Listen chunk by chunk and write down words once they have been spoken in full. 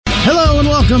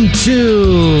welcome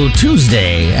to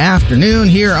Tuesday afternoon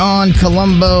here on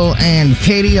Columbo and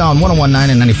Katie on 101.9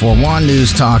 and 94.1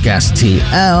 News Talk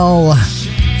STL.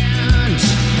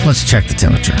 Let's check the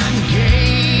temperature.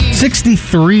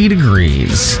 63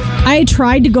 degrees. I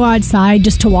tried to go outside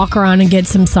just to walk around and get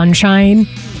some sunshine.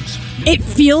 It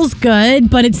feels good,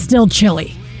 but it's still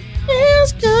chilly.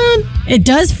 Feels good. It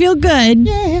does feel good,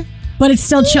 but it's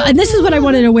still chill. And this is what I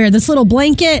wanted to wear. This little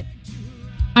blanket.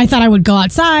 I thought I would go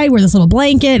outside, wear this little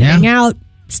blanket, hang out.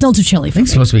 Still too chilly for me. I think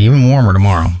it's supposed to be even warmer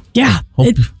tomorrow. Yeah.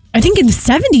 I think in the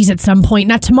 70s at some point.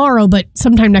 Not tomorrow, but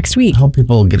sometime next week. I hope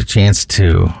people get a chance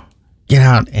to get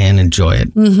out and enjoy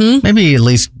it. Mm-hmm. Maybe at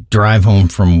least drive home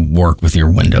from work with your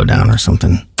window down or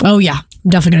something. Oh, yeah. I'm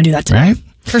definitely going to do that today. Right?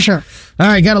 For sure. All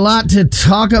right, got a lot to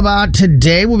talk about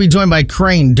today. We'll be joined by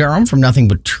Crane Durham from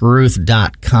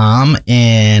nothingbutTruth.com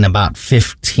in about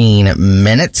 15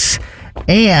 minutes.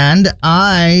 And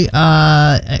I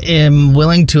am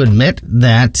willing to admit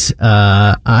that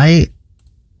I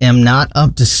am not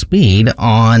up to speed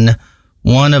on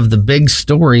one of the big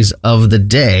stories of the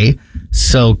day.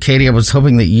 So, Katie, I was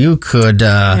hoping that you could give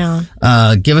us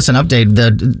an update.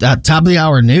 The top of the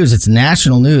hour news, it's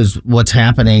national news, what's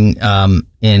happening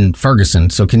in Ferguson.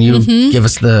 So can you give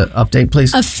us the update,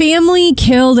 please? A family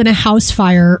killed in a house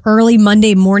fire early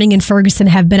Monday morning in Ferguson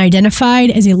have been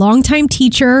identified as a longtime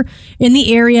teacher in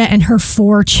the area and her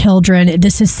 4 children.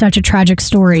 This is such a tragic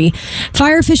story.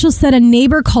 Fire officials said a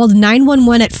neighbor called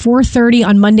 911 at 4:30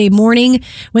 on Monday morning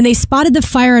when they spotted the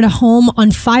fire at a home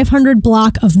on 500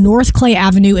 block of North Clay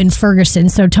Avenue in Ferguson.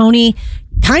 So, Tony,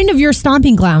 kind of your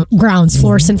stomping grounds,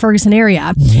 Florissant, Ferguson area.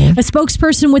 A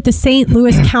spokesperson with the St.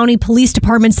 Louis County Police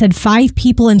Department said 5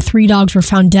 people and 3 dogs were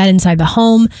found dead inside the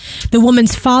home. The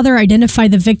woman's father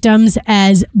identified the victims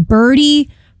as Birdie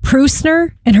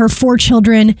Prusner and her 4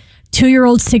 children,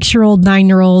 2-year-old, 6-year-old,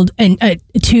 9-year-old, and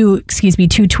 2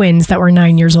 twins that were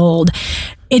 9 years old.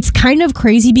 It's kind of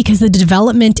crazy because the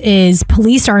development is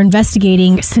police are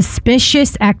investigating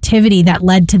suspicious activity that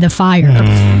led to the fire.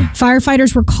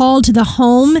 Firefighters were called to the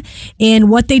home and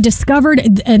what they discovered,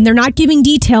 and they're not giving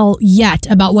detail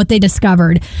yet about what they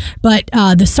discovered, but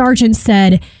the sergeant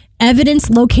said evidence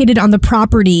located on the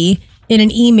property in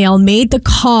an email made the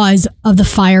cause of the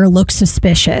fire look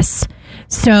suspicious.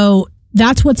 So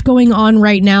that's what's going on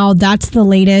right now. That's the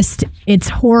latest. It's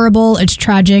horrible. It's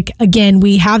tragic. Again,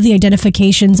 we have the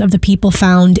identifications of the people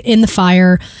found in the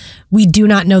fire. We do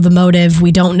not know the motive.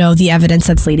 We don't know the evidence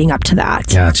that's leading up to that.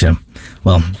 Gotcha.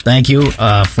 Well, thank you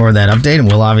for that update. And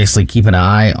we'll obviously keep an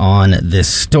eye on this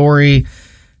story.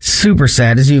 Super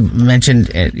sad. As you mentioned,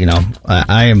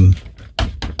 I am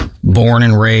born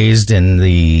and raised in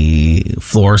the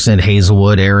Florissant,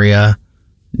 Hazelwood area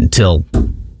until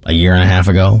a year and a half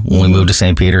ago when we moved to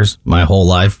St. Peter's. My whole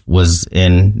life was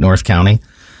in North County.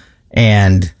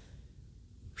 And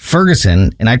Ferguson,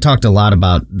 and I talked a lot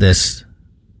about this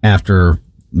after,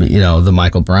 the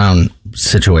Michael Brown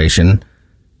situation.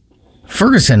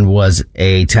 Ferguson was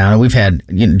a town, and we've had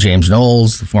James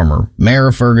Knowles, the former mayor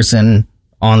of Ferguson,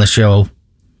 on the show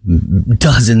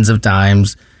dozens of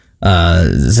times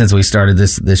since we started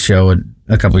this show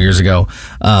a couple years ago.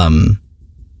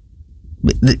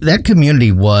 That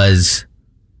community was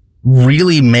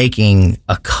really making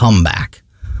a comeback.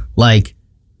 Like,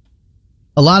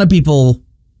 a lot of people,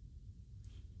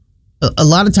 a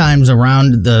lot of times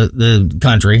around the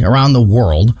country, around the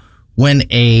world, when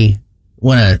a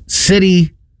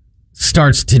city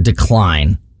starts to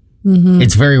decline,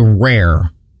 it's very rare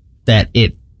that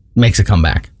it makes a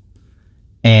comeback.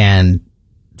 And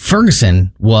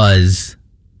Ferguson was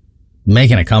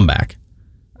making a comeback.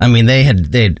 I mean, they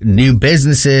had new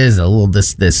businesses,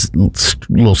 this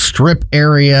little strip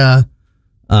area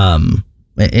in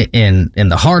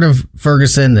the heart of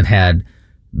Ferguson that had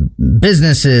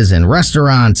businesses and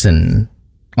restaurants and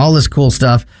all this cool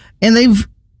stuff. And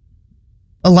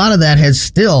a lot of that has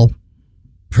still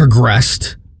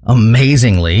progressed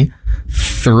amazingly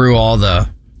through all the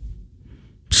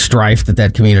strife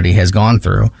that community has gone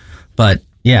through. But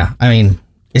yeah, I mean,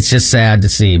 it's just sad to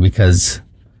see because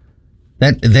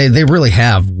that they really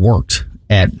have worked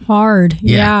at hard.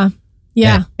 Yeah.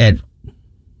 At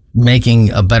making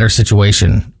a better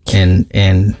situation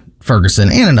in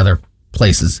Ferguson and in other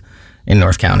places in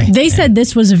North County. They said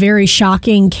this was a very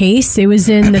shocking case. It was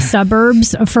in the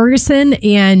suburbs of Ferguson,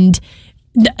 and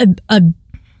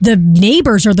the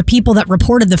neighbors or the people that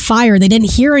reported the fire, they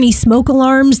didn't hear any smoke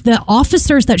alarms. The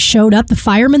officers that showed up, the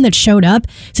firemen that showed up,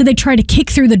 so they tried to kick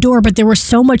through the door, but there was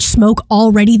so much smoke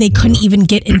already they couldn't even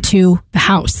get into the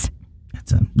house.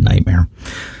 It's a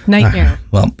nightmare.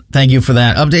 Well, thank you for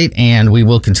that update, and we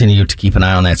will continue to keep an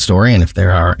eye on that story. And if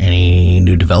there are any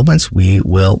new developments, we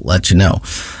will let you know.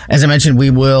 As I mentioned, we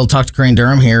will talk to Crane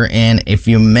Durham here in a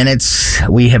few minutes.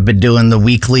 We have been doing the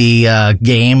weekly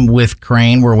game with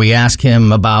Crane where we ask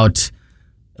him about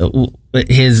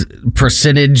his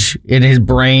percentage in his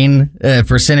brain,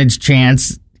 percentage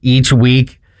chance each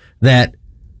week that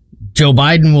Joe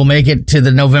Biden will make it to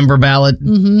the November ballot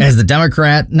as the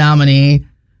Democrat nominee,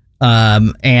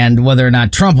 and whether or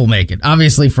not Trump will make it.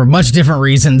 Obviously, for much different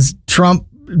reasons. Trump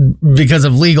because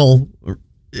of legal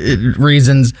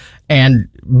reasons, and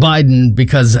Biden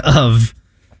because of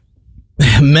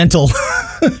mental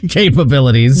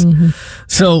capabilities.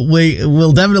 So we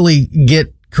will definitely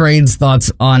get Crane's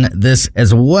thoughts on this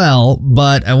as well.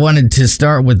 But I wanted to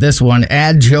start with this one.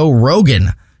 Add Joe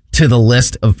Rogan to the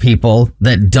list of people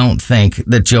that don't think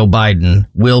that Joe Biden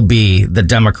will be the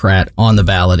Democrat on the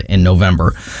ballot in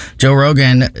November. Joe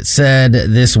Rogan said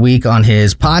this week on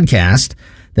his podcast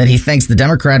that he thinks the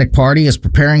Democratic Party is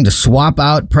preparing to swap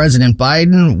out President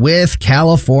Biden with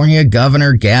California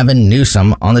Governor Gavin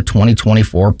Newsom on the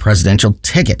 2024 presidential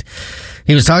ticket.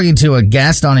 He was talking to a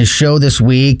guest on his show this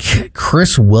week,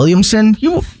 Chris Williamson.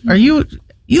 You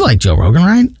like Joe Rogan,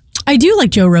 right? I do like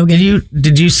Joe Rogan.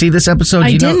 Did you see this episode?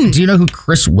 didn't. Do you know who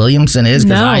Chris Williamson is?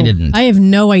 Because I didn't. I have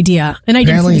no idea. And I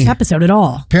didn't see this episode at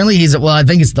all. Apparently I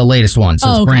think it's the latest one, so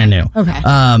it's brand new. Okay.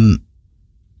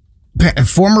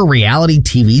 Former reality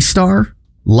TV star,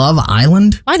 Love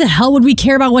Island. Why the hell would we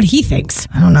care about what he thinks?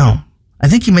 I don't know. I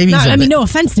think no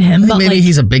offense to him, but maybe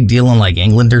he's a big deal in like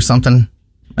England or something.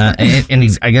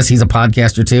 And I guess he's a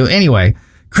podcaster too. Anyway,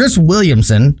 Chris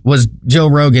Williamson was Joe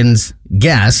Rogan's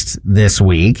guest this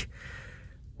week.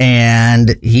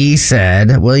 And he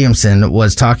said Williamson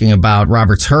was talking about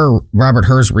Robert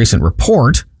Hur's recent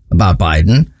report about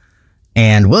Biden.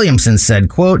 And Williamson said,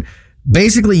 quote,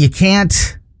 basically, you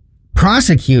can't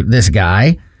prosecute this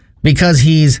guy because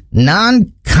he's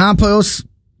non-compos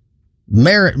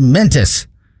mentis.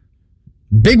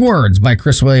 Big words by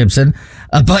Chris Williamson.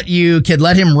 But you could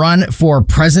let him run for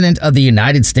president of the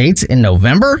United States in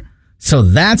November. So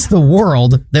that's the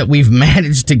world that we've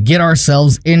managed to get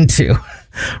ourselves into.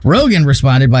 Rogan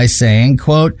responded by saying,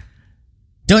 quote,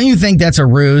 don't you think that's a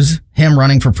ruse, him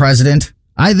running for president?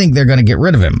 I think they're going to get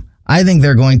rid of him. I think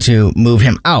they're going to move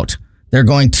him out. They're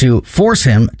going to force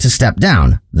him to step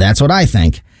down. That's what I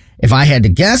think. If I had to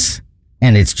guess,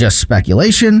 and it's just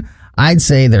speculation, I'd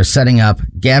say they're setting up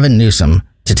Gavin Newsom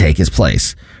to take his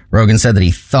place. Rogan said that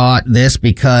he thought this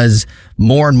because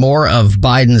more and more of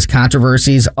Biden's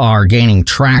controversies are gaining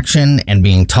traction and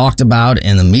being talked about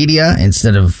in the media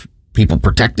instead of people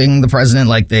protecting the president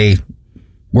like they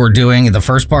were doing in the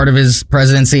first part of his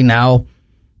presidency now.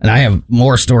 And I have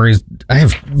more stories. I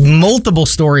have multiple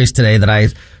stories today that I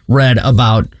read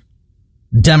about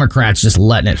Democrats just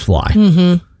letting it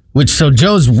fly. So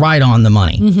Joe's right on the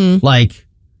money. Like,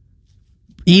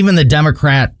 even the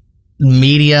Democrat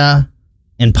media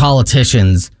and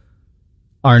politicians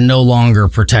are no longer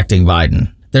protecting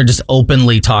Biden. They're just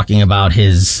openly talking about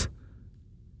his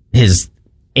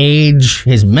age,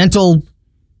 his mental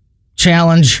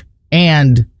challenge,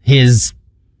 and his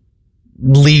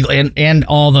legal and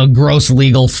all the gross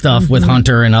legal stuff with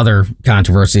Hunter and other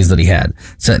controversies that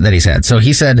he's had. So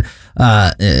he said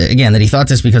again that he thought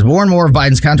this because more and more of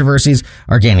Biden's controversies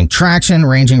are gaining traction,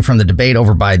 ranging from the debate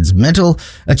over Biden's mental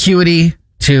acuity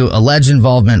to alleged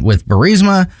involvement with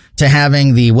Burisma to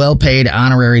having the well-paid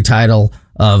honorary title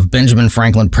of Benjamin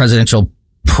Franklin Presidential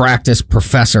Practice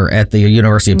Professor at the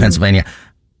University of Pennsylvania.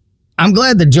 I'm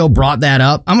glad that Joe brought that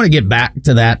up. I'm going to get back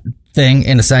to that thing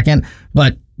in a second,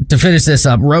 but to finish this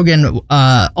up, Rogan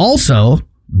also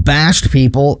bashed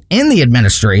people in the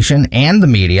administration and the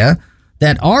media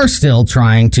that are still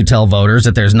trying to tell voters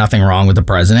that there's nothing wrong with the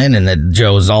president and that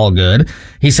Joe's all good.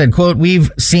 He said, quote,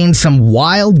 we've seen some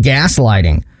wild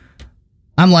gaslighting.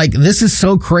 I'm like, this is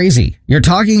so crazy. You're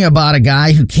talking about a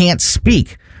guy who can't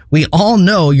speak. We all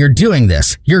know you're doing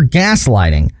this. You're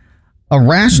gaslighting. A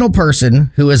rational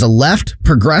person who is a left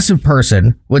progressive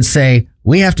person would say,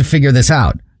 we have to figure this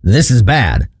out. This is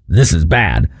bad. This is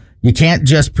bad. You can't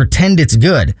just pretend it's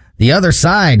good. The other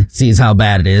side sees how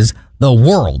bad it is. The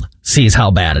world sees how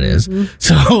bad it is.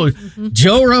 So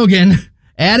Joe Rogan,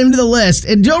 add him to the list.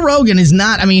 And Joe Rogan is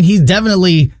not, I mean, he's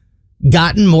definitely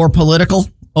gotten more political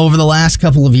over the last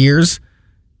couple of years.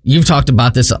 You've talked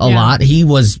about this a lot. He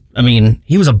was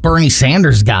a Bernie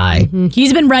Sanders guy.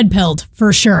 He's been red-pilled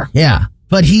for sure. Yeah.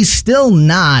 But he's still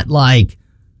not like,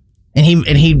 and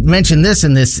he mentioned this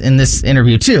in this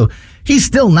interview too. He's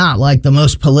still not like the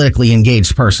most politically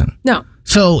engaged person. No.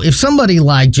 So if somebody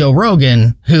like Joe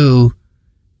Rogan, who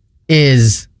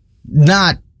is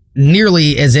not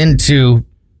nearly as into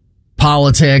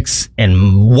politics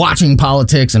and watching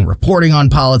politics and reporting on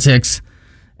politics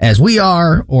as we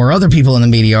are or other people in the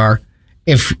media are,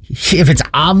 if it's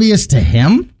obvious to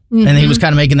him, and he was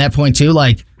kind of making that point too,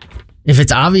 like if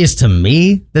it's obvious to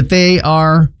me that they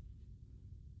are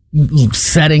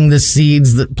setting the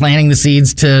seeds, planting the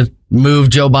seeds to move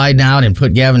Joe Biden out and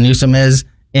put Gavin Newsom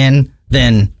in,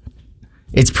 then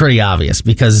it's pretty obvious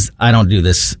because I don't do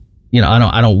this. You know,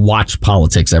 I don't watch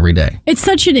politics every day. It's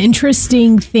such an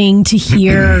interesting thing to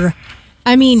hear.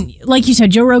 I mean, like you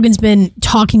said, Joe Rogan's been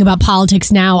talking about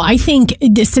politics now, I think,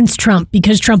 since Trump,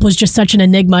 because Trump was just such an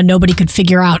enigma. Nobody could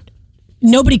figure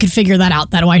that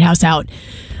out, that White House out.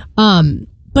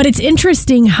 But it's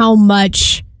interesting how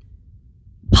much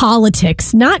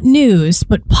politics, not news,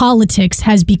 but politics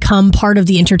has become part of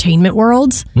the entertainment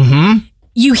world. Mm-hmm.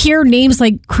 You hear names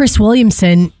like Chris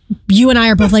Williamson. You and I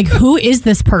are both like, who is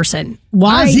this person?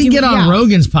 Why How does he get on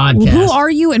Rogan's podcast? Who are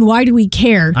you and why do we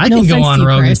care? I can go on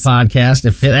Rogan's podcast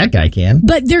if that guy can.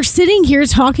 But they're sitting here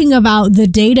talking about the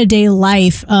day-to-day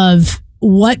life of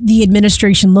what the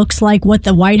administration looks like, what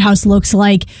the White House looks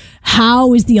like,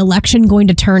 how is the election going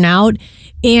to turn out?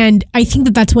 And I think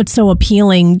that that's what's so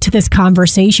appealing to this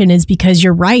conversation is because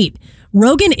you're right.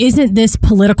 Rogan isn't this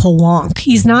political wonk.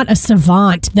 He's not a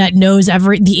savant that knows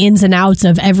the ins and outs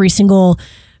of every single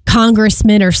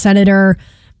congressman or senator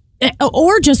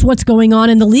or just what's going on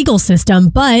in the legal system.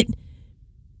 But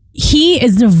he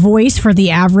is the voice for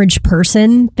the average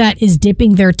person that is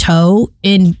dipping their toe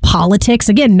in politics.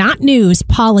 Again, not news,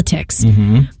 politics.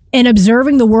 Mm-hmm. And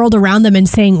observing the world around them and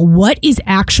saying, what is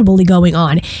actually going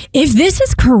on? If this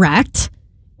is correct,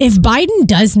 if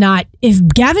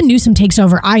Gavin Newsom takes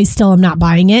over, I still am not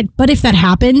buying it. But if that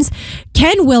happens,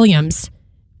 Ken Williams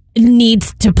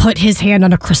needs to put his hand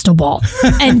on a crystal ball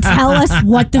and tell us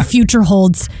what the future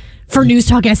holds for News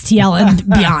Talk STL and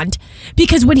beyond.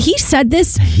 Because when he said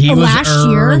this last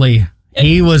year...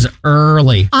 He was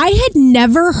early. I had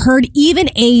never heard even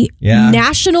a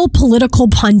national political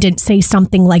pundit say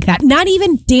something like that. Not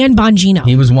even Dan Bongino.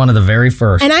 He was one of the very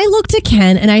first. And I looked at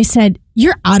Ken and I said,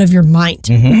 you're out of your mind.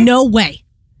 Mm-hmm. No way.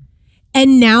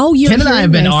 And now Ken and I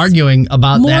have been arguing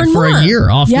about that for a year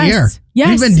off the air.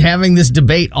 Yes. We've been having this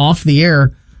debate off the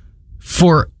air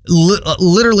for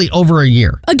literally over a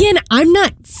year. Again, I'm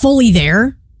not fully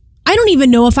there. I don't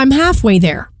even know if I'm halfway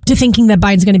there to thinking that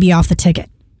Biden's going to be off the ticket.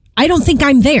 I don't think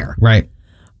I'm there. Right.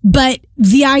 But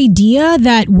the idea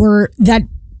that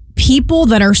people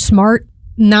that are smart,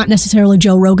 not necessarily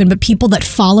Joe Rogan, but people that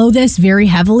follow this very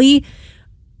heavily,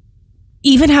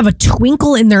 even have a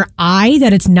twinkle in their eye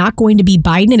that it's not going to be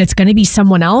Biden and it's going to be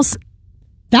someone else,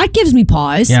 that gives me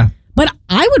pause. Yeah. But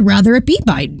I would rather it be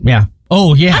Biden. Yeah.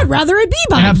 Oh, yeah. I'd rather it be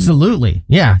Biden. Absolutely.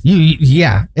 Yeah.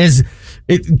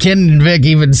 Ken and Vic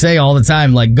even say all the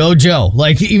time, like, go Joe.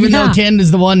 Like, even though Ken is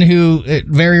the one who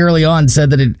very early on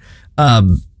said that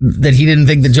that he didn't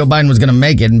think that Joe Biden was going to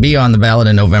make it and be on the ballot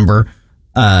in November.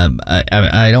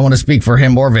 I don't want to speak for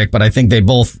him or Vic, but I think they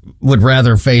both would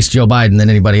rather face Joe Biden than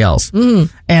anybody else.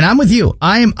 Mm. And I'm with you.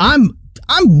 I'm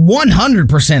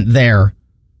 100% there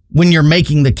when you're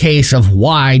making the case of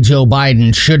why Joe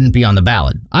Biden shouldn't be on the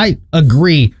ballot. I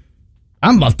agree.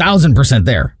 I'm 1,000%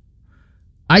 there.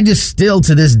 I just still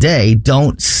to this day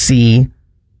don't see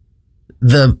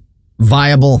the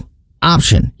viable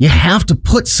option. You have to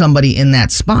put somebody in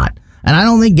that spot. And I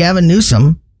don't think Gavin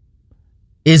Newsom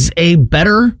is a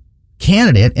better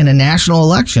candidate in a national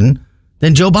election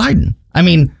than Joe Biden. I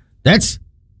mean, that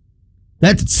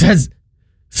says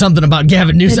something about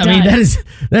Gavin Newsom. I mean, that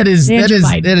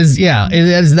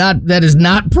is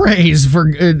not praise for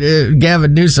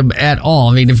Gavin Newsom at all.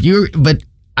 I mean, but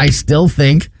I still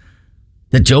think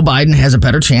that Joe Biden has a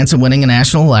better chance of winning a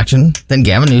national election than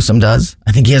Gavin Newsom does.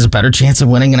 I think he has a better chance of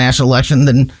winning a national election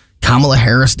than Kamala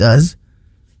Harris does.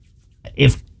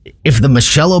 If the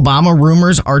Michelle Obama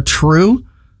rumors are true,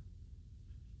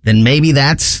 then maybe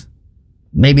that's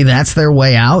their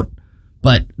way out.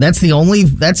 But that's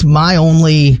my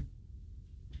only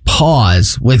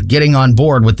pause with getting on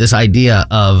board with this idea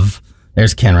of,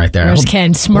 there's Ken right there. There's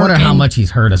Ken smirking. I wonder how much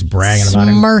he's heard us bragging about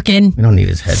him. Smirking. We don't need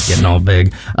his head getting all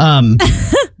big.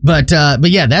 But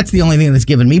yeah, that's the only thing that's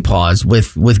given me pause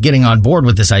with getting on board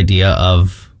with this idea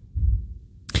of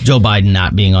Joe Biden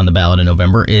not being on the ballot in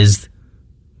November is,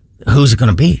 who's it going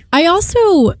to be? I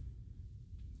also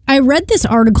I read this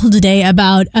article today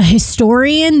about a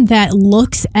historian that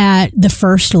looks at the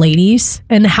first ladies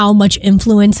and how much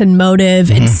influence and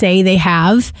motive and say they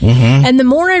have. And the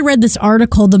more I read this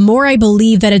article, the more I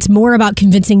believe that it's more about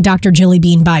convincing Dr. Jilly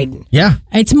Bean Biden. Yeah.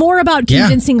 It's more about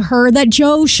convincing her that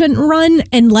Joe shouldn't run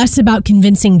and less about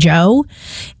convincing Joe.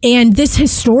 And this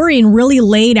historian really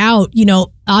laid out,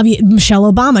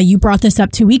 Michelle Obama, you brought this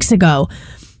up 2 weeks ago.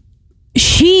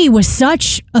 She was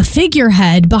such a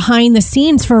figurehead behind the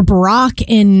scenes for Barack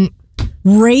in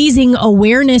raising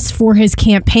awareness for his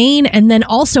campaign and then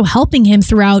also helping him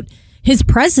throughout his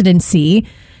presidency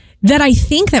that I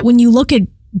think that when you look at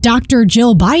Dr.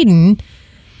 Jill Biden,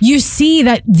 you see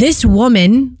that this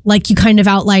woman, like you kind of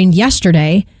outlined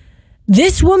yesterday,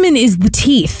 this woman is the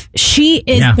teeth. She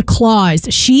is the claws.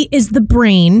 She is the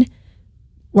brain,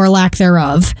 or lack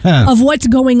thereof, of what's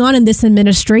going on in this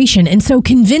administration. And so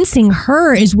convincing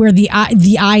her is where the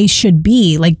eye should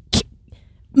be. Like,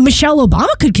 Michelle Obama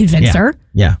could convince her.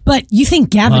 Yeah. But you think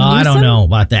Gavin Newsom? I don't know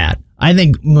about that. I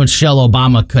think Michelle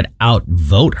Obama could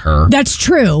outvote her. That's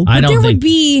true. But I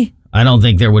don't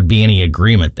think there would be any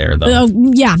agreement there, though.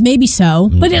 Yeah, maybe so.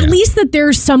 But at least that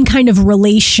there's some kind of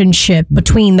relationship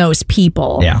between those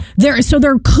people. Yeah. So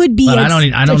there could be. But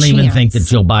I don't even think that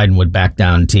Jill Biden would back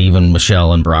down to even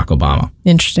Michelle and Barack Obama.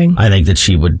 Interesting. I think that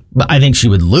she would. I think she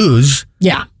would lose.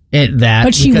 Yeah.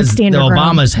 But she would stand the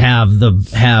Obamas have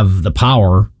the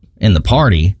power in the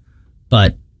party,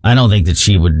 but I don't think that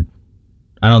she would.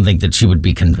 I don't think that she would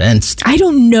be convinced. I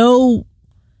don't know.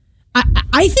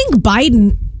 I think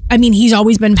Biden. I mean, he's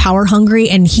always been power hungry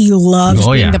and he loves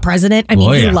being the president. I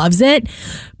mean, he loves it.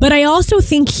 But I also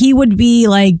think he would be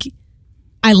like,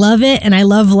 I love it and I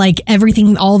love like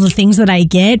everything, all the things that I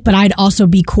get, but I'd also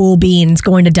be cool beans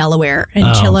going to Delaware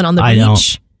and chilling on the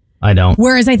beach. I don't.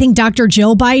 Whereas I think Dr.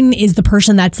 Jill Biden is the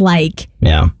person that's like,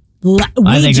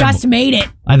 we just made it.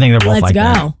 I think they're both Let's like go.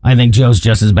 that. I think Joe's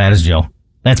just as bad as Jill.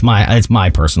 It's my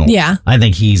personal. Yeah. I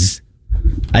think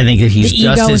that he's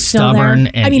just as stubborn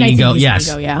and ego.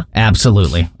 Yes. Ego,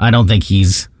 absolutely. I don't think he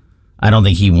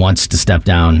wants to step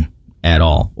down at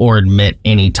all or admit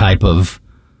any type of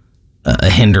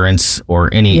hindrance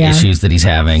or any issues that he's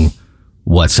having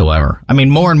whatsoever. I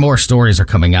mean, more and more stories are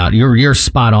coming out. You're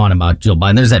spot on about Jill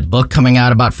Biden. There's that book coming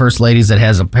out about first ladies that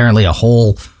has apparently a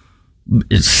whole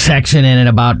section in it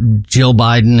about Jill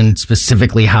Biden and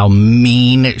specifically how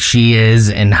mean she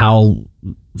is and how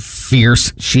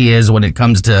fierce she is when it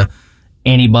comes to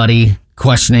anybody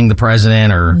questioning the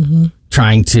president or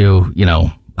trying to,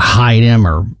 hide him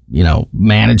or,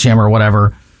 manage him or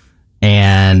whatever.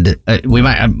 And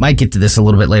I might get to this a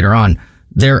little bit later on.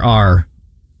 There are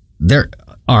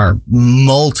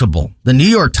multiple. The New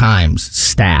York Times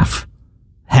staff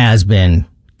has been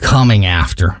coming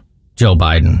after Joe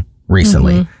Biden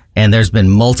recently. And there's been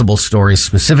multiple stories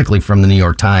specifically from the New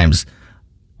York Times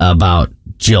about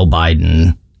Jill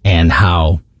Biden and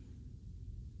how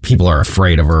people are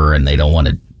afraid of her and they don't want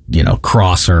to,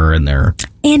 cross her and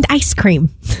and ice cream.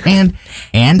 And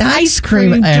ice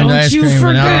cream. And ice cream. Vanilla ice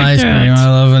cream. I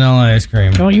love vanilla ice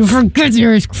cream. Don't you forget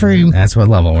your ice cream. That's what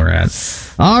level we're at.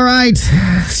 All right.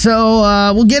 So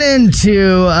we'll get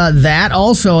into that.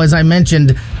 Also, as I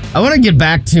mentioned, I want to get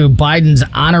back to Biden's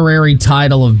honorary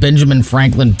title of Benjamin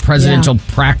Franklin Presidential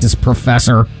Practice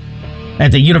Professor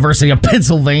at the University of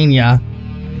Pennsylvania.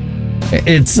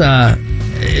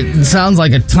 It sounds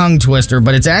like a tongue twister,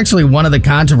 but it's actually one of the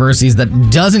controversies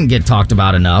that doesn't get talked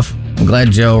about enough. I'm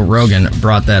glad Joe Rogan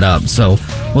brought that up. So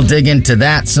we'll dig into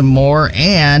that some more.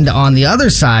 And on the other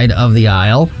side of the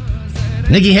aisle,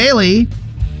 Nikki Haley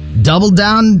doubled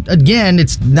down again.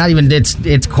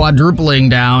 It's quadrupling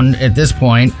down at this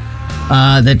point,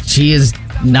 that she is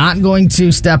not going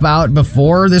to step out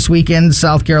before this weekend's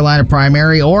South Carolina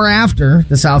primary or after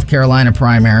the South Carolina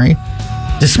primary,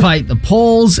 despite the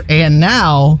polls. And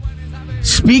now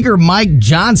Speaker Mike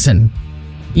Johnson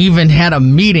even had a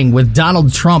meeting with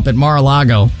Donald Trump at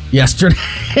Mar-a-Lago yesterday.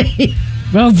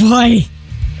 Oh boy.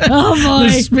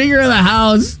 The Speaker of the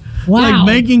House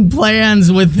making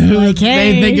plans with who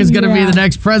they think is going to be the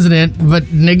next president,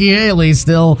 but Nikki Haley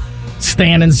still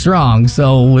standing strong.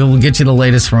 So we'll get you the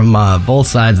latest from both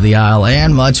sides of the aisle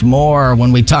and much more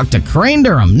when we talk to Crane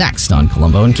Durham next on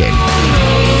Columbo and Katie.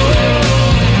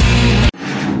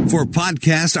 For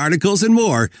podcast articles and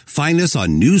more, find us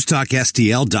on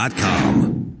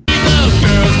newstalkstl.com.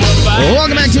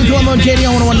 Welcome back to Columbo and Katie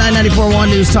on 101.9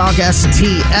 News Talk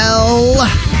STL.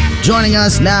 Joining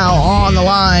us now on the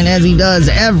line, as he does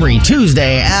every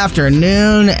Tuesday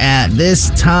afternoon at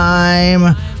this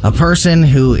time, a person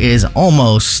who is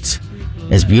almost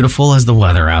as beautiful as the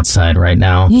weather outside right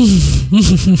now.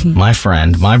 My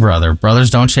friend, my brother. Brothers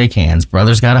don't shake hands.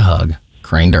 Brothers got a hug.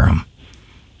 Crane Durham.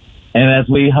 And as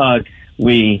we hug,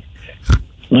 we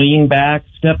lean back,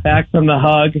 step back from the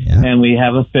hug, and we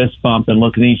have a fist bump and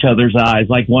look in each other's eyes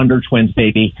like Wonder Twins,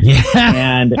 baby. Yeah.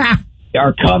 And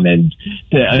are coming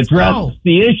to address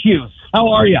the issues. How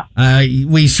are you?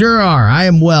 We sure are. I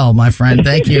am well, my friend.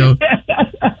 Thank you.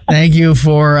 Thank you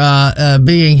for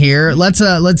being here. Let's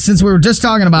since we were just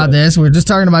talking about this, we were just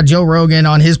talking about Joe Rogan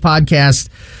on his podcast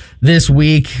this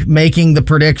week, making the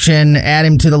prediction, add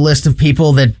him to the list of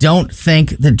people that don't think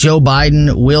that Joe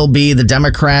Biden will be the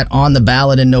Democrat on the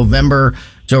ballot in November.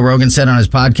 Joe Rogan said on his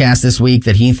podcast this week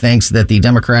that he thinks that the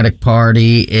Democratic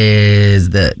Party is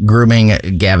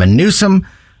grooming Gavin Newsom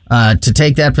to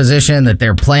take that position, that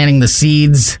they're planting the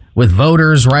seeds with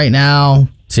voters right now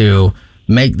to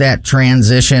make that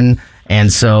transition.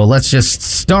 And so let's just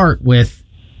start with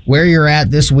where you're at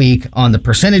this week on the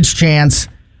percentage chance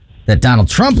that Donald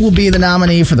Trump will be the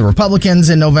nominee for the Republicans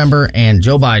in November and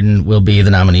Joe Biden will be the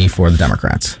nominee for the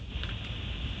Democrats.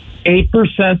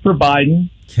 8% for Biden.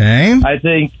 Okay. I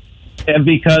think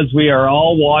because we are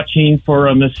all watching for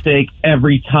a mistake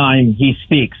every time he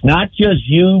speaks. Not just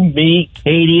you, me,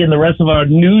 Katie, and the rest of our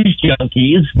news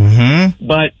junkies,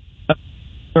 but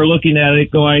we're looking at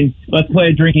it going, let's play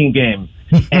a drinking game.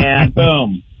 And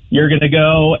boom, you're going to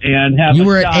go and have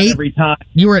a shot every time.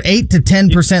 You were at 8 to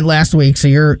 10% last week, so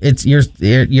you're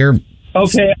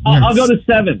okay, I'll go to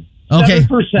 7. Okay. 7%.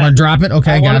 Want to drop it?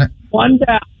 Okay, got it. One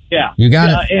down. Yeah. You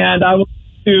got it. And I will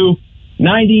do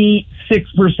 96%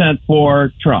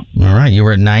 for Trump. All right, you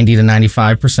were at 90 to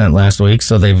 95% last week,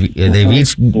 so they've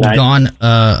each gone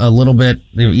a little bit.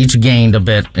 They've each gained a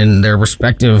bit in their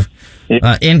respective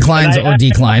inclines or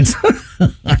declines.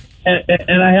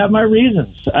 And I have my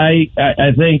reasons. I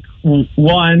think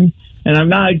one, and I'm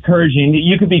not encouraging.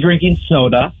 You could be drinking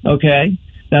soda, okay?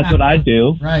 That's what I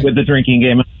do with the drinking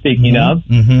game I'm speaking of.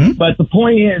 But the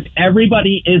point is,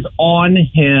 everybody is on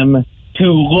him to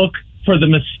look for the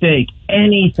mistake,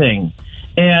 anything.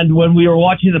 And when we were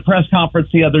watching the press conference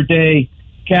the other day,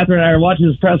 Catherine and I were watching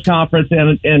his press conference,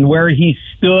 and where he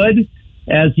stood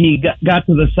as he got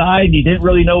to the side, he didn't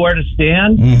really know where to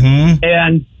stand.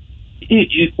 And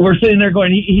we're sitting there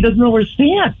going, he doesn't know where to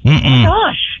stand. Oh my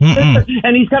gosh.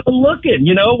 And he's got to look in,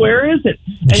 where is it?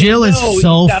 And Jill is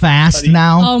so fast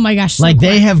now. Oh my gosh. So like quick.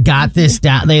 they have got this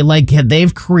down.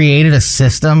 They've created a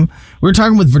system. We were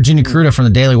talking with Virginia Kruta from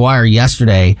the Daily Wire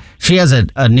yesterday. She has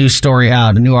a new story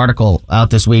out, a new article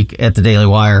out this week at the Daily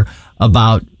Wire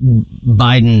about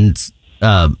Biden's,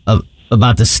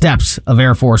 about the steps of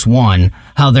Air Force One,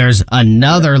 how there's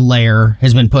another layer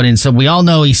has been put in. So we all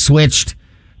know he switched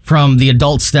from the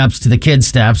adult steps to the kid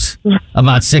steps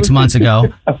about 6 months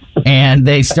ago. And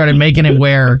they started making him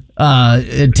wear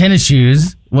tennis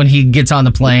shoes when he gets on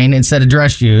the plane instead of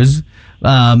dress shoes.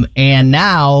 And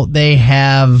now they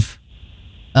have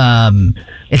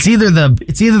it's either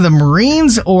the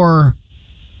Marines or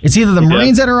it's either the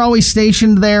Marines that are always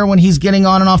stationed there when he's getting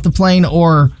on and off the plane,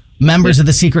 or members of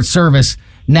the Secret Service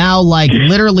now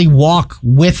literally walk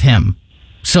with him.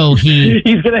 So he's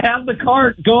going to have the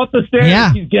cart go up the stairs.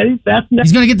 Yeah. He's going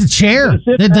to get the chair,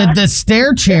 the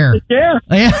stair chair. The chair.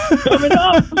 Yeah. Coming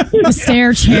up. The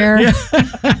stair chair. Yeah.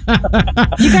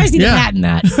 You guys need to patent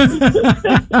that.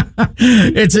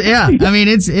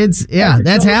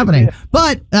 That's happening.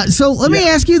 But so let me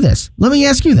ask you this.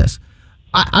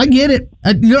 I get it.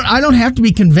 I don't have to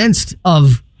be convinced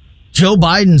of Joe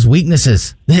Biden's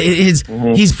weaknesses. He's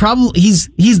probably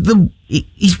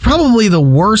the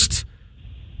worst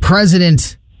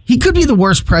president. He could be the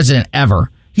worst president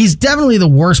ever. He's definitely the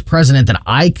worst president that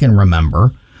I can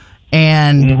remember.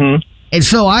 And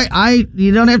so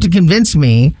you don't have to convince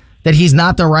me that he's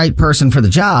not the right person for the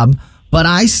job, but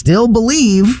I still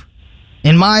believe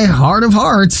in my heart of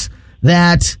hearts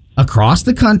that across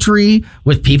the country,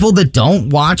 with people that don't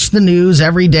watch the news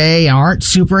every day, aren't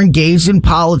super engaged in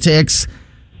politics,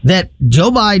 that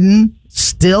Joe Biden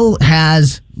still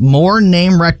has more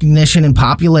name recognition and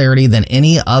popularity than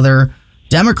any other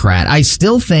Democrat. I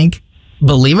still think,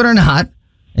 believe it or not,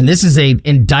 and this is an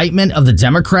indictment of the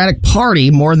Democratic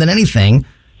Party more than anything,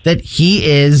 that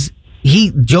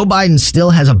Joe Biden still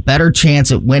has a better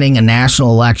chance at winning a national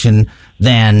election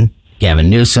than Gavin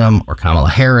Newsom or Kamala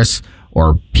Harris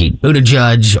or Pete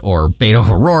Buttigieg or Beto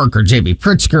O'Rourke or J.B.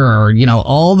 Pritzker or,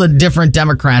 all the different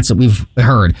Democrats that we've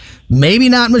heard. Maybe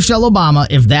not Michelle Obama,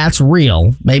 if that's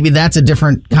real. Maybe that's a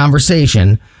different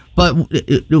conversation. But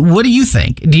what do you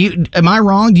think? Am I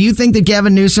wrong? Do you think that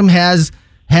Gavin Newsom has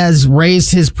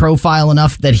raised his profile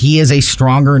enough that he is a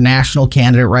stronger national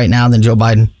candidate right now than Joe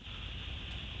Biden?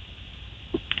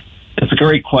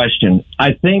 Great question.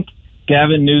 I think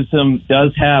Gavin Newsom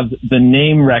does have the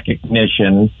name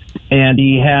recognition, and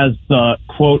he has the,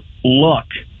 quote, look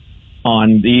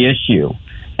on the issue.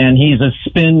 And he's a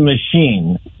spin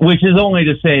machine, which is only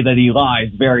to say that he lies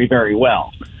very, very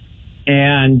well.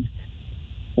 And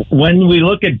when we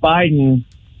look at Biden,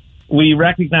 we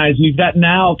recognize we've got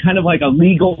now kind of like a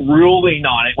legal ruling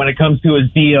on it when it comes to his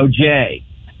DOJ.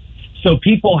 So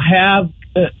people have,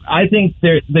 I think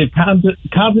they've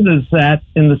confidence that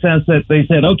in the sense that they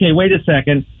said, okay, wait a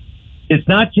second. It's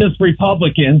not just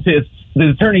Republicans. It's the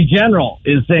Attorney General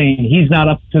is saying he's not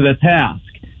up to the task.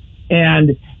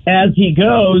 And as he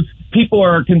goes, people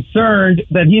are concerned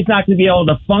that he's not going to be able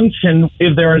to function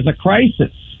if there is a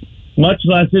crisis, much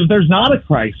less if there's not a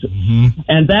crisis. Mm-hmm.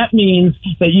 And that means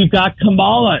that you've got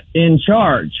Kamala in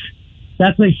charge.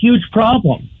 That's a huge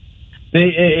problem.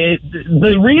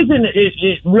 The reason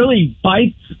it really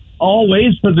bites all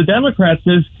ways for the Democrats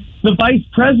is the vice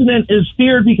president is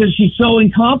feared because she's so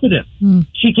incompetent. Mm.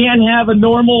 She can't have a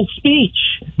normal speech.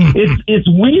 It's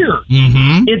weird.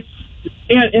 Mm-hmm.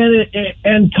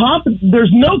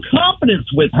 There's no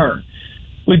confidence with her.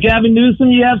 With Gavin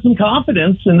Newsom, you have some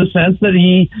confidence in the sense that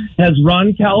he has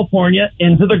run California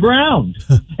into the ground.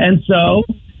 And so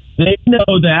they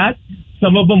know that.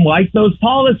 Some of them like those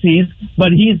policies,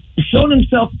 but he's shown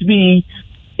himself to be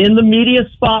in the media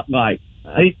spotlight.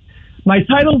 My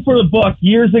title for the book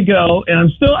years ago, and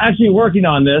I'm still actually working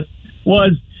on this,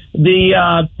 was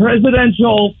the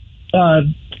presidential,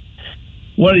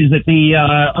 what is it?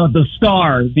 The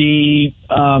star,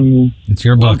 it's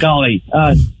your book. Oh, golly.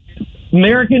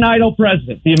 American Idol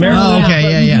president. The American Idol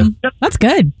president. Yeah. That's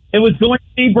good. It was going to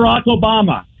be Barack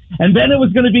Obama, and then it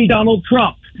was going to be Donald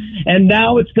Trump. And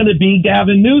now it's going to be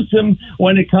Gavin Newsom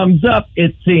when it comes up,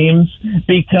 it seems,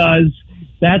 because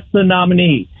that's the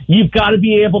nominee. You've got to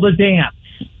be able to dance.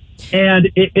 And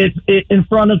it's in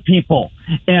front of people.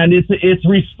 And it's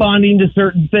responding to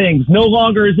certain things. No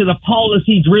longer is it a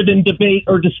policy-driven debate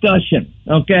or discussion,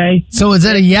 okay? So is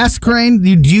that a yes, Crane?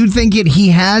 Do you think he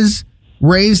has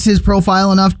raised his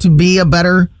profile enough to be a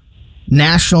better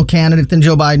national candidate than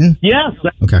Joe Biden? Yes.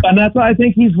 Okay. And that's why I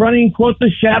think he's running, quote, the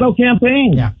shadow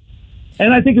campaign. Yeah.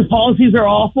 And I think his policies are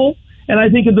awful. And I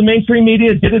think if the mainstream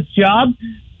media did its job,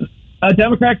 a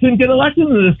Democrat couldn't get elected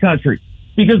into this country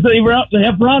because they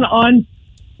have run on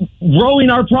growing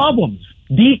our problems.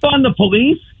 Defund the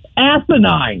police,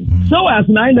 asinine. Mm-hmm. So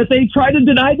asinine that they try to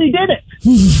deny they did it.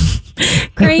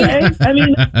 Great. Okay? I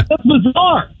mean, that's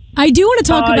bizarre. I do want to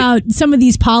talk about some of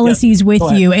these policies with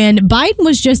you. And Biden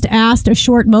was just asked a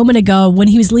short moment ago when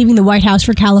he was leaving the White House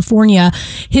for California,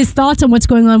 his thoughts on what's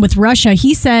going on with Russia.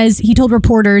 He says, he told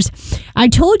reporters, I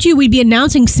told you we'd be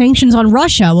announcing sanctions on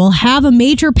Russia. We'll have a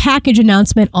major package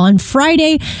announcement on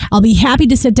Friday. I'll be happy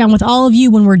to sit down with all of you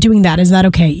when we're doing that. Is that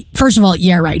okay? First of all,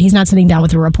 yeah, right. He's not sitting down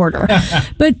with a reporter.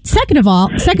 But second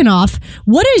off,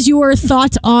 what is your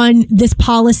thoughts on this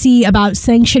policy about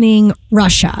sanctioning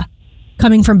Russia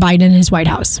coming from Biden and his White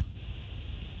House?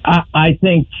 I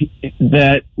think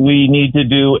that we need to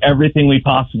do everything we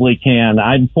possibly can.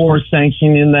 I'm for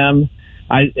sanctioning them.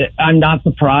 I'm not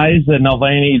surprised that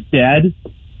Navalny is dead.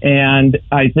 And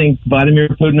I think Vladimir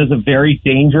Putin is a very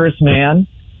dangerous man.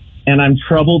 And I'm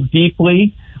troubled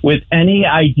deeply with any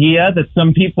idea that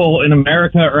some people in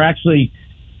America are actually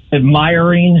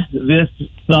admiring this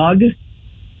thug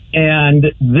and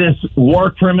this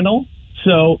war criminal.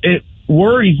 So it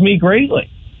worries me greatly.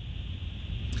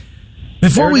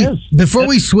 Before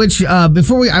we switch, I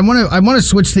want to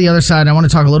switch to the other side. I want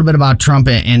to talk a little bit about Trump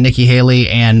and Nikki Haley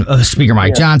and Speaker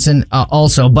Mike Johnson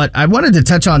also. But I wanted to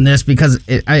touch on this because,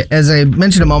 as I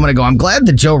mentioned a moment ago, I'm glad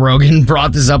that Joe Rogan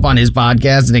brought this up on his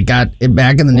podcast and it got it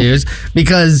back in the news,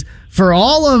 because for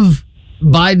all of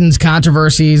Biden's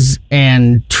controversies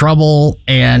and trouble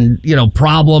and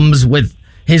problems with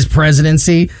his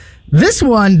presidency, this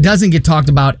one doesn't get talked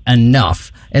about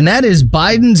enough, and that is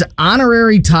Biden's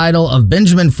honorary title of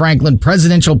Benjamin Franklin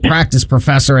Presidential Practice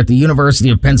Professor at the University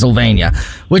of Pennsylvania,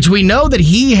 which we know that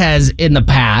he has in the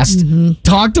past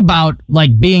talked about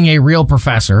like being a real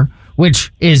professor,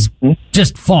 which is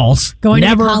just false. Going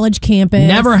to college campus.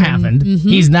 Never happened.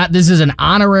 He's not. This is an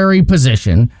honorary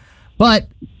position, but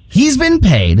he's been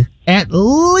paid at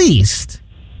least,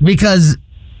 because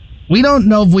we don't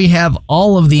know if we have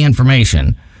all of the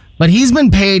information, but he's been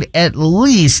paid at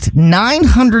least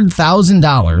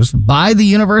 $900,000 by the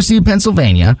University of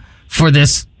Pennsylvania for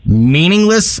this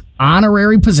meaningless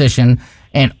honorary position.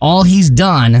 And all he's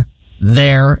done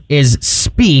there is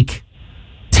speak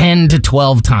 10 to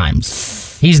 12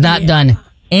 times. He's not done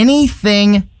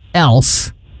anything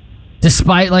else,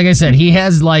 despite, like I said, he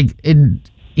has been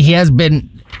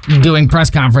doing press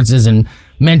conferences and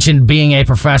mentioned being a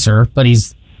professor, but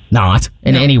he's not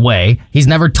in any way. He's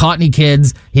never taught any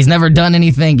kids. He's never done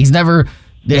anything. He's never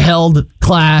held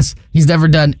class. He's never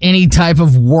done any type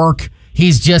of work.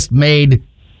 He's just made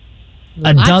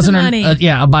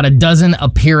about a dozen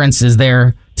appearances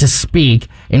there to speak,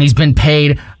 and he's been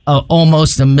paid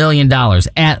almost $1 million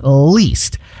at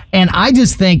least. And I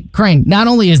just think, Crane, not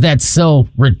only is that so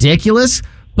ridiculous,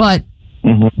 but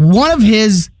one of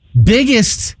Joe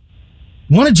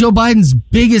Biden's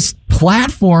biggest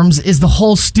platforms is the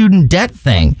whole student debt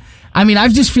thing. I mean, I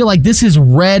just feel like this is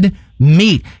red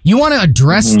meat. You want to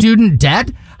address student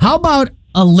debt? How about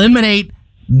eliminate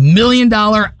 $1 million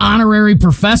honorary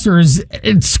professors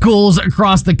in schools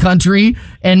across the country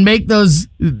and make those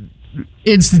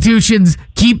institutions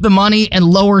keep the money and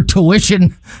lower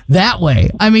tuition that way?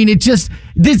 I mean, it just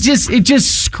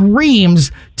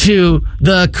screams to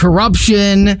the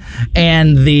corruption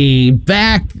and the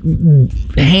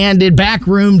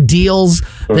backroom deals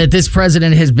that this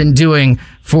president has been doing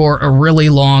for a really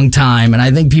long time. And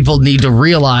I think people need to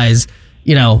realize,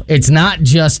 it's not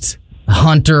just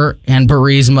Hunter and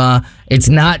Burisma. It's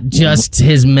not just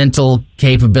his mental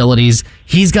capabilities.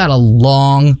 He's got a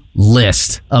long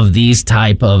list of these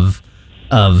type of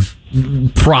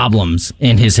problems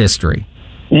in his history.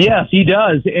 Yes, he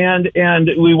does. And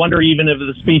we wonder even if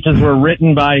the speeches were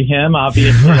written by him,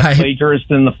 obviously a plagiarist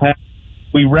in the past.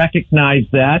 We recognize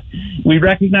that. We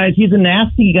recognize he's a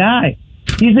nasty guy.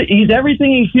 He's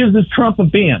everything he accuses Trump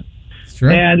of being.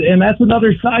 And that's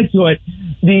another side to it.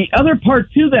 The other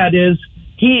part to that is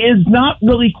he is not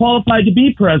really qualified to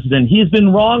be president. He's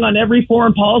been wrong on every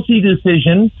foreign policy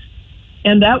decision.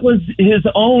 And that was his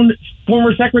own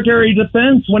former Secretary of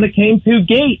Defense when it came to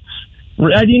Gates,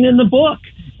 writing in the book,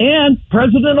 and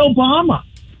President Obama.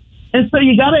 And so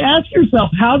you got to ask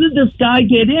yourself, how did this guy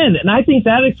get in? And I think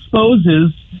that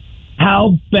exposes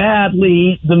how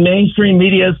badly the mainstream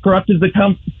media has corrupted the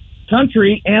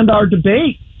country and our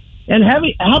debate. And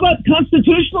how about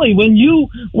constitutionally, when you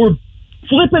were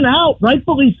flipping out,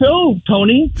 rightfully so,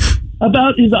 Tony,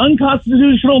 about his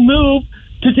unconstitutional move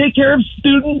to take care of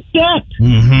student debt?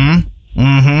 And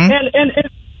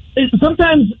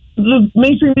sometimes the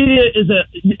mainstream media is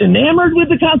enamored with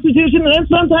the Constitution, and then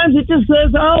sometimes it just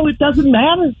says, oh, it doesn't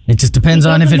matter. It just depends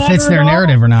on if it fits their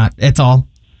narrative or not. That's all.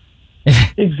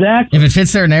 Exactly. If it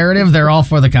fits their narrative, they're all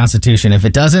for the Constitution. If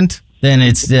it doesn't, then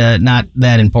it's not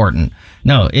that important.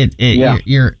 No,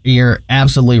 you're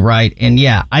absolutely right. And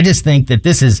yeah, I just think that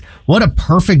this is what a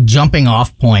perfect jumping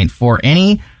off point for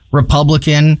any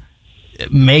Republican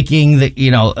making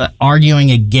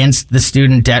arguing against the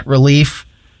student debt relief.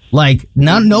 Like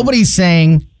nobody's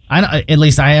saying, at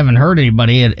least I haven't heard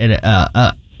anybody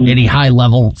at any high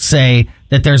level say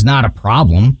that there's not a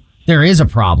problem. There is a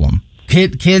problem.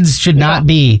 Kids should not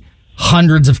be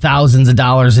hundreds of thousands of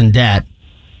dollars in debt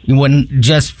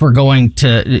just for going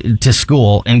to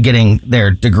school and getting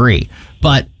their degree.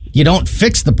 But you don't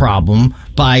fix the problem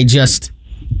by just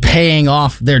paying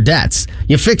off their debts.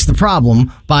 You fix the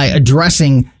problem by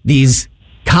addressing these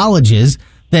colleges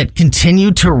that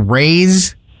continue to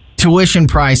raise tuition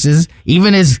prices,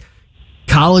 even as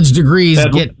college degrees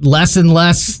get less and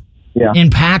less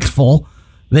impactful.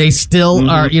 They still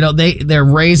are, they're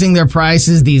raising their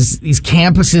prices. These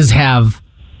campuses have,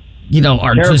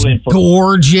 are just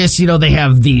gorgeous. They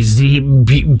have these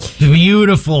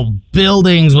beautiful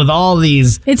buildings with all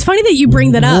these. It's funny that you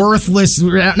bring that up.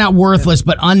 Not worthless,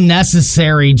 but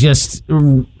unnecessary, just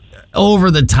over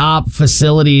the top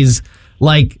facilities.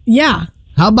 How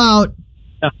about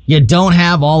you don't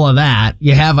have all of that?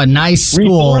 You have a nice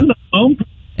school.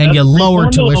 And you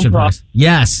lower tuition price.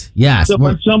 Yes. So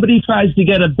when somebody tries to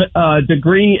get a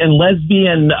degree in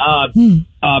lesbian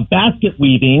basket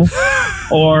weaving,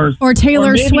 or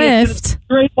Taylor Swift,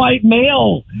 straight white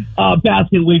male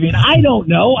basket weaving, I don't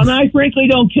know, and I frankly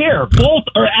don't care. Both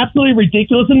are absolutely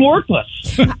ridiculous and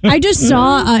worthless. I just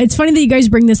saw. It's funny that you guys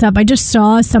bring this up. I just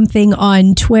saw something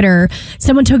on Twitter.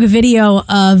 Someone took a video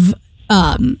of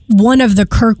one of the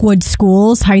Kirkwood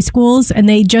schools, high schools, and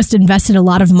they just invested a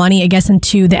lot of money, I guess,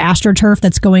 into the AstroTurf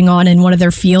that's going on in one of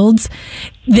their fields.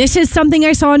 This is something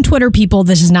I saw on Twitter, people.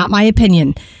 This is not my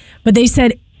opinion. But they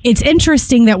said, it's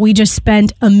interesting that we just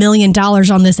spent $1 million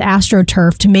on this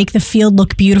AstroTurf to make the field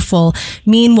look beautiful.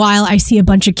 Meanwhile, I see a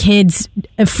bunch of kids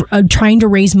trying to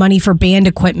raise money for band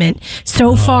equipment.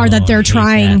 So far that they're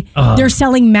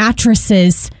selling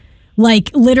mattresses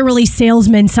like literally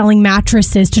salesmen selling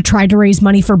mattresses to try to raise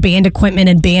money for band equipment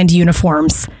and band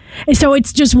uniforms. So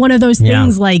it's just one of those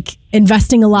things, like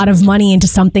investing a lot of money into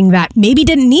something that maybe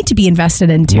didn't need to be invested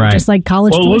into, just like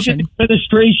college tuition. Look at the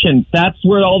administration. That's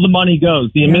where all the money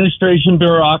goes. The administration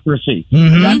bureaucracy.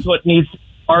 That's what needs to be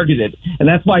targeted. And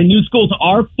that's why new schools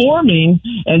are forming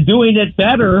and doing it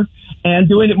better and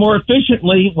doing it more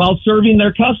efficiently while serving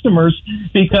their customers,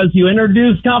 because you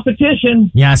introduce competition.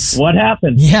 Yes. What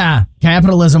happens? Yeah.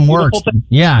 Capitalism works.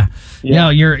 Yeah. No,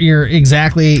 you're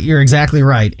exactly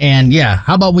right. And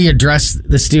how about we address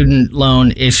the student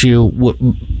loan issue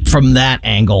from that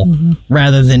angle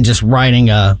rather than just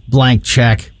writing a blank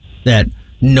check that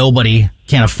nobody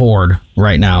can afford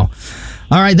right now.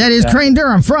 All right, that is Crane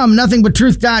Durham from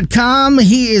nothingbutTruth.com.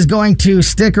 He is going to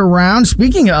stick around.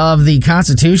 Speaking of the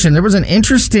Constitution, there was an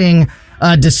interesting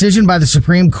decision by the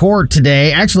Supreme Court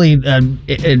today, actually a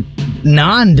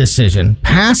non-decision,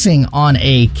 passing on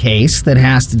a case that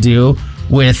has to do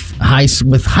with high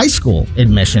school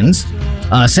admissions.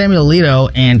 Samuel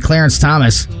Alito and Clarence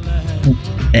Thomas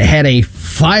had a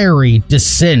fiery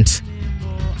dissent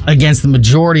against the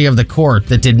majority of the court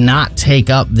that did not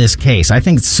take up this case. I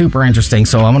think it's super interesting,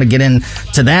 so I'm going to get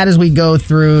into that as we go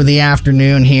through the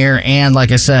afternoon here. And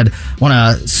like I said, want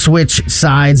to switch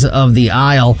sides of the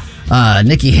aisle.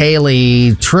 Nikki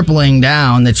Haley tripling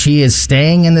down that she is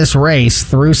staying in this race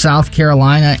through South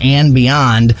Carolina and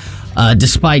beyond,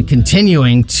 despite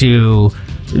continuing to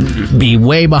be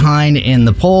way behind in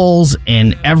the polls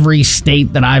in every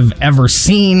state that I've ever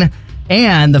seen.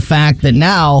 And the fact that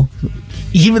now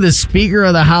even the Speaker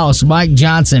of the House, Mike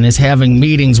Johnson, is having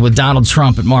meetings with Donald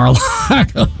Trump at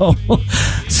Mar-a-Lago.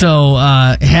 So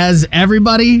has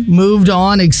everybody moved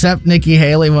on except Nikki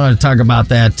Haley? We want to talk about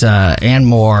that and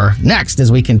more next as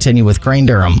we continue with Crane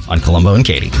Durham on Columbo and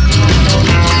Katie.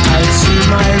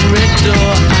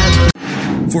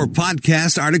 For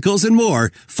podcast, articles, and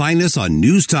more, find us on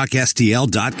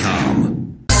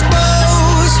newstalkstl.com.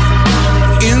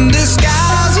 In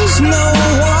disguise, no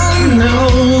one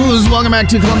knows. Welcome back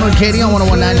to Columbo and Katie on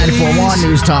 101.9 94.1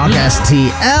 News Talk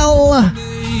STL.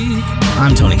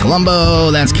 I'm Tony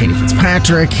Columbo. That's Katie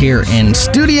Fitzpatrick here in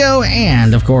studio.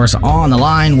 And, of course, on the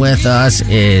line with us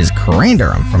is Crane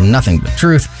Durham from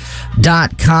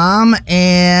nothingbutTruth.com.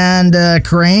 And,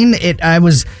 Crane, I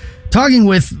was talking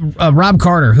with Rob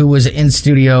Carter, who was in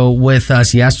studio with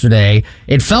us yesterday.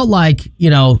 It felt like,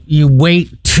 you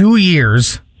wait 2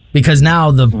 years, because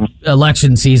now the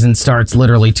election season starts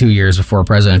literally 2 years before a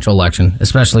presidential election,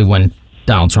 especially when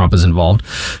Donald Trump is involved.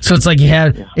 So it's like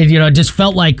it just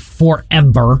felt like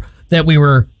forever that we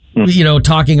were,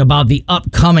 talking about the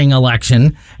upcoming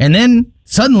election. And then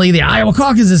suddenly the Iowa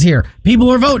caucus is here. People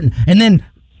are voting. And then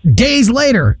days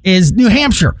later is New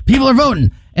Hampshire. People are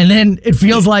voting. And then it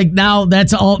feels like now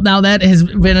that has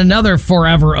been another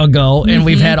forever ago, and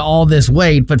we've had all this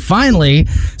wait. But finally,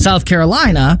 South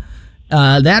Carolina,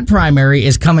 that primary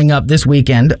is coming up this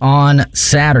weekend on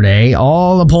Saturday.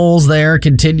 All the polls there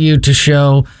continue to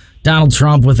show Donald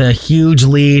Trump with a huge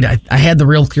lead. I had the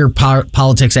Real Clear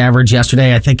Politics average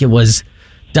yesterday. I think it was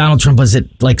Donald Trump was at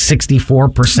like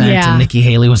 64%, and Nikki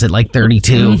Haley was at like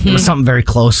 32%. It was something very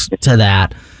close to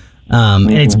that.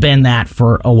 And it's been that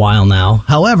for a while now.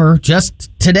 However, just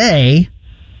today,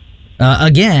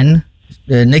 again,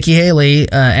 Nikki Haley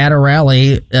at a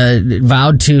rally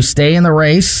vowed to stay in the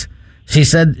race. She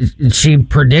said she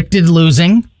predicted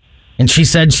losing, and she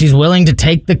said she's willing to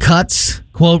take the cuts,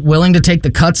 quote, willing to take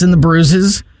the cuts and the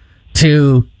bruises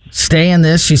to stay in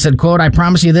this. She said, quote, I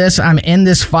promise you this, I'm in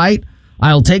this fight.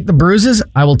 I will take the bruises.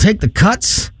 I will take the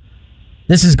cuts.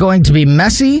 This is going to be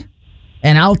messy,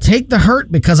 and I'll take the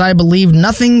hurt because I believe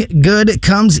nothing good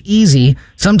comes easy.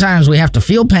 Sometimes we have to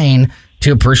feel pain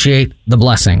to appreciate the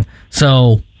blessing.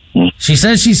 So she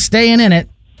says she's staying in it.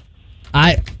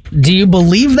 Do you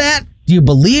believe that? Do you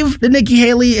believe that Nikki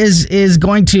Haley is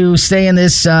going to stay in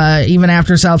this even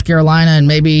after South Carolina and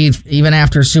maybe even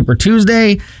after Super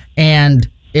Tuesday? And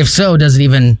if so, does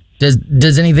anything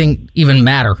even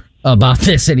matter about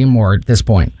this anymore at this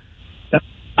point?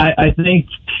 I think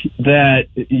that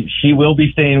she will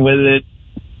be staying with it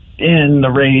in the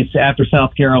race after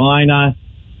South Carolina.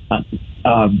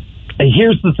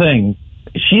 Here's the thing.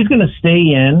 She's going to stay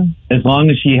in as long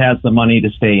as she has the money to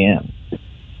stay in.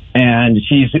 And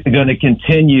she's going to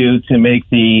continue to make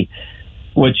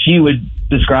what she would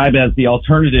describe as the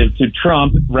alternative to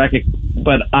Trump.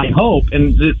 But I hope,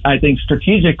 and I think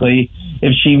strategically,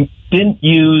 if she didn't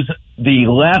use the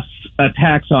left's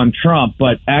attacks on Trump,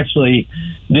 but actually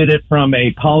did it from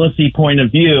a policy point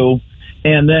of view,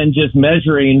 and then just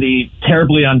measuring the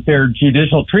terribly unfair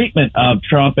judicial treatment of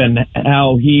Trump and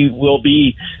how he will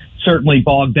be certainly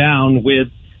bogged down with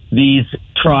these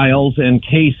trials and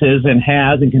cases and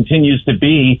has and continues to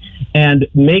be, and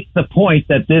make the point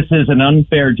that this is an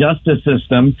unfair justice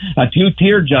system, a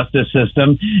two-tier justice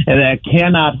system, and that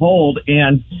cannot hold,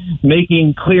 and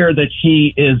making clear that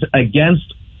she is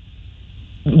against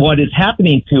what is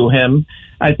happening to him,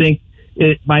 I think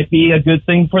it might be a good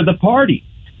thing for the party.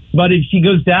 But if she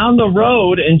goes down the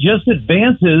road and just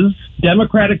advances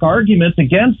Democratic arguments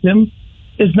against him,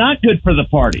 it's not good for the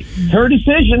party. It's her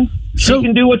decision. She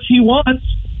can do what she wants.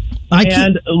 Go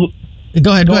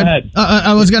ahead.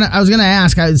 I was gonna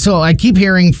ask. So I keep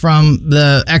hearing from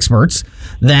the experts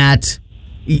that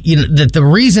that the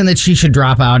reason that she should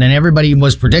drop out, and everybody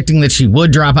was predicting that she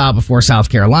would drop out before South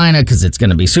Carolina because it's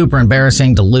going to be super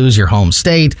embarrassing to lose your home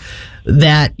state.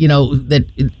 That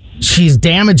that she's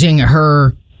damaging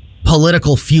her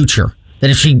political future. That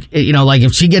if she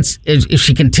if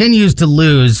she continues to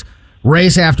lose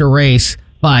race after race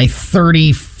by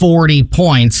 30, 40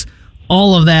 points,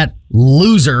 all of that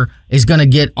loser is going to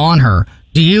get on her.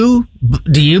 Do you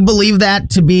believe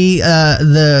that to be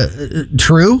the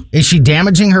true? Is she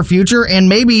damaging her future? And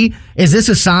maybe is this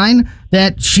a sign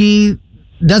that she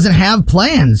doesn't have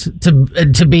plans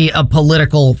to be a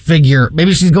political figure?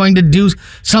 Maybe she's going to do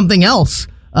something else.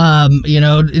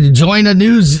 Join a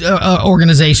news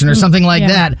organization or something like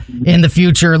that in the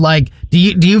future. Like, do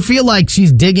you feel like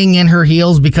she's digging in her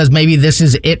heels because maybe this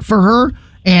is it for her?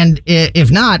 And if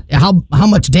not, how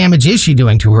much damage is she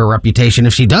doing to her reputation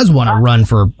if she does want to run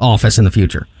for office in the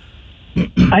future?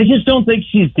 I just don't think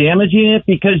she's damaging it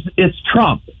because it's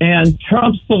Trump, and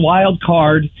Trump's the wild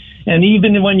card. And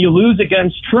even when you lose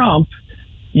against Trump,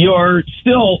 you're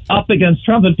still up against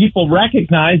Trump, and people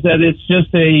recognize that it's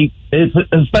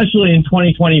especially in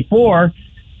 2024,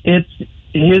 it's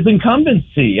his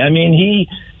incumbency. I mean,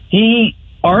 he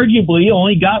arguably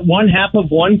only got one half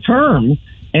of one term,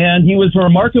 and he was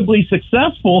remarkably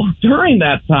successful during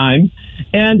that time.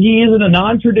 And he is a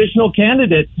non-traditional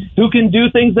candidate who can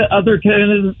do things that other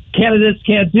candidates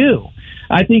can't do.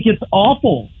 I think it's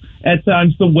awful at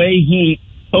times the way he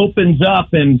opens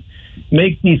up and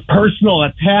makes these personal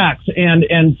attacks and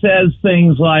says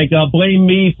things like, blame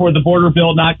me for the border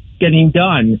bill not getting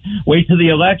done. Wait till the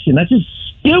election. That's just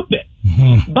stupid.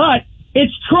 Mm-hmm. But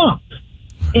it's Trump.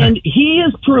 And he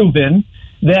has proven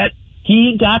that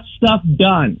he got stuff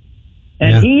done.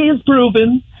 And he has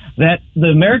proven that the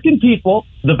American people,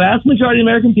 the vast majority of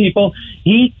American people,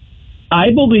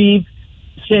 I believe,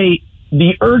 say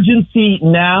the urgency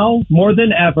now more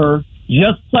than ever,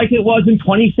 just like it was in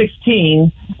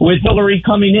 2016 with Hillary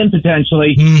coming in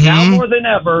potentially, now more than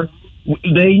ever,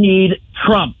 they need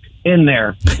Trump in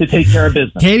there to take care of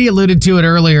business. Katie alluded to it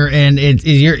earlier, and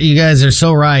you guys are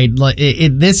so right. Like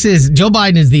Joe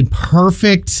Biden is the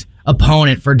perfect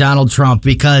opponent for Donald Trump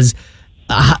because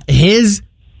his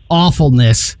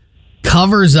awfulness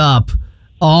covers up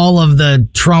all of the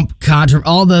Trump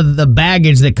all the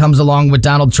baggage that comes along with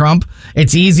Donald Trump.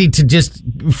 It's easy to just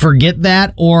forget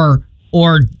that or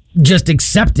just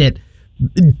accept it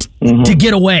to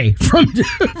get away from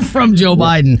Joe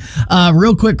Biden.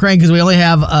 Real quick, Craig, because we only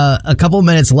have a couple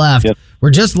minutes left. Yep.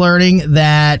 We're just learning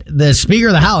that the Speaker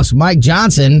of the House, Mike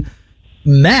Johnson,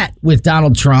 met with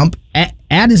Donald Trump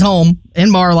at his home in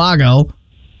Mar-a-Lago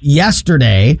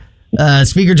yesterday.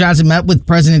 Speaker Johnson met with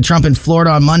President Trump in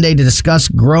Florida on Monday to discuss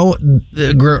growing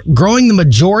the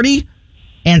majority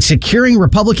and securing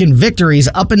Republican victories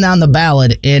up and down the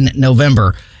ballot in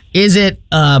November. Is it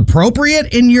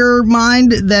appropriate in your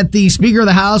mind that the Speaker of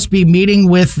the House be meeting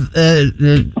with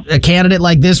a candidate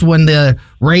like this when the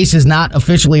race is not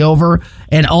officially over?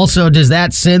 And also, does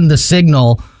that send the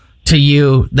signal to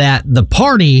you that the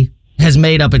party has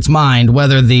made up its mind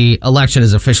whether the election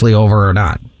is officially over or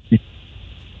not?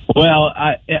 Well,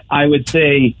 I would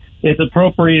say it's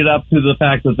appropriate up to the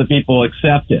fact that the people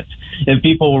accept it. If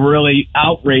people were really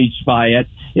outraged by it,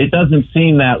 it doesn't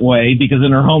seem that way because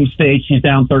in her home state, she's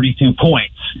down 32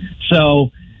 points.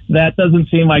 So that doesn't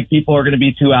seem like people are going to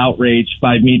be too outraged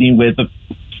by meeting with the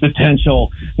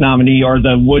potential nominee or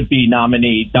the would-be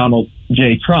nominee, Donald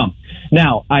J. Trump.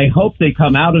 Now, I hope they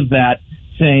come out of that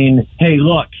saying, hey,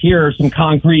 look, here are some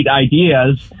concrete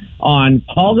ideas on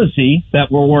policy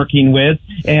that we're working with,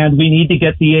 and we need to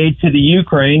get the aid to the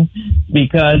Ukraine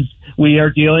because we are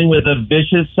dealing with a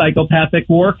vicious psychopathic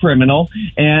war criminal,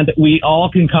 and we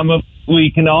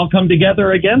can all come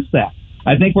together against that.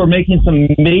 I think we're making some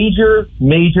major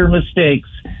mistakes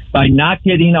by not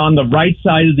getting on the right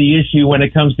side of the issue when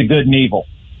it comes to good and evil.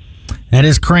 That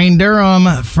is Crane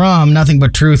Durham from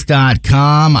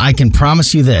NothingButTruth.com. I can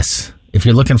promise you this. If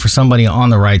you're looking for somebody on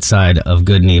the right side of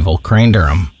good and evil, Crane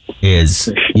Durham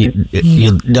is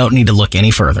you don't need to look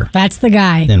any further That's the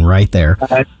guy. than right there.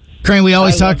 Crane, we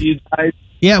always talk. You guys.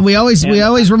 Yeah, we always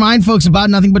remind folks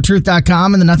about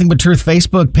nothingbutTruth.com and the Nothing But Truth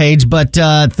Facebook page, but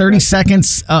 30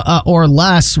 seconds or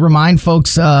less, remind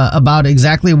folks about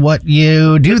exactly what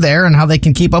you do there and how they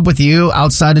can keep up with you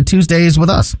outside of Tuesdays with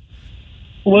us.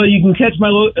 Well, you can catch my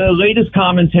latest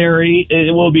commentary.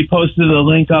 It will be posted, a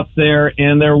link up there,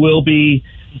 and there will be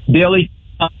daily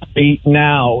commentary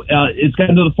now. It's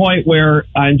gotten to the point where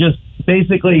I'm just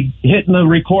basically hitting the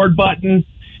record button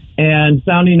and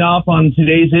sounding off on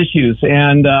today's issues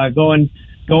and going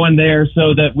there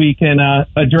so that we can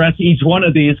address each one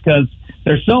of these, because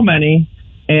there's so many,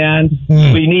 and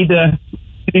we need to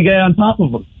get on top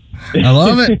of them. I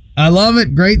love it. I love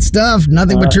it. Great stuff.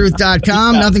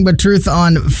 NothingButTruth.com, Nothing But Truth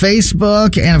on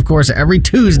Facebook, and of course every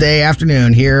Tuesday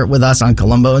afternoon here with us on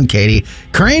Columbo and Katie.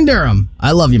 Crane Durham,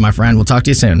 I love you, my friend. We'll talk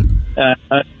to you soon.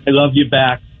 I love you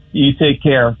back. You take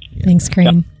care. Thanks,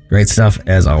 Crane. Great stuff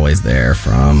as always there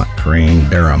from Crane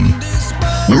Durham.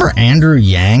 Remember Andrew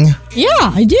Yang? Yeah,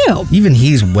 I do. Even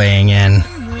he's weighing in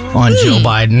on Joe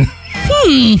Biden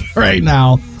right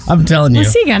now. I'm telling you.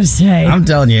 What's he got to say? I'm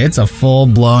telling you, it's a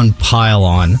full-blown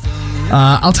pile-on.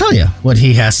 I'll tell you what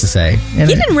he has to say. And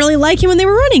He didn't really like him when they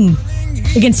were running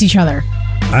against each other.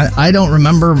 I don't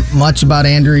remember much about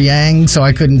Andrew Yang, so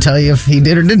I couldn't tell you if he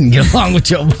did or didn't get along with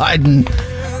Joe Biden.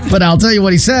 But I'll tell you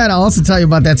what he said. I'll also tell you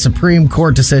about that Supreme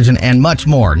Court decision and much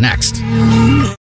more next.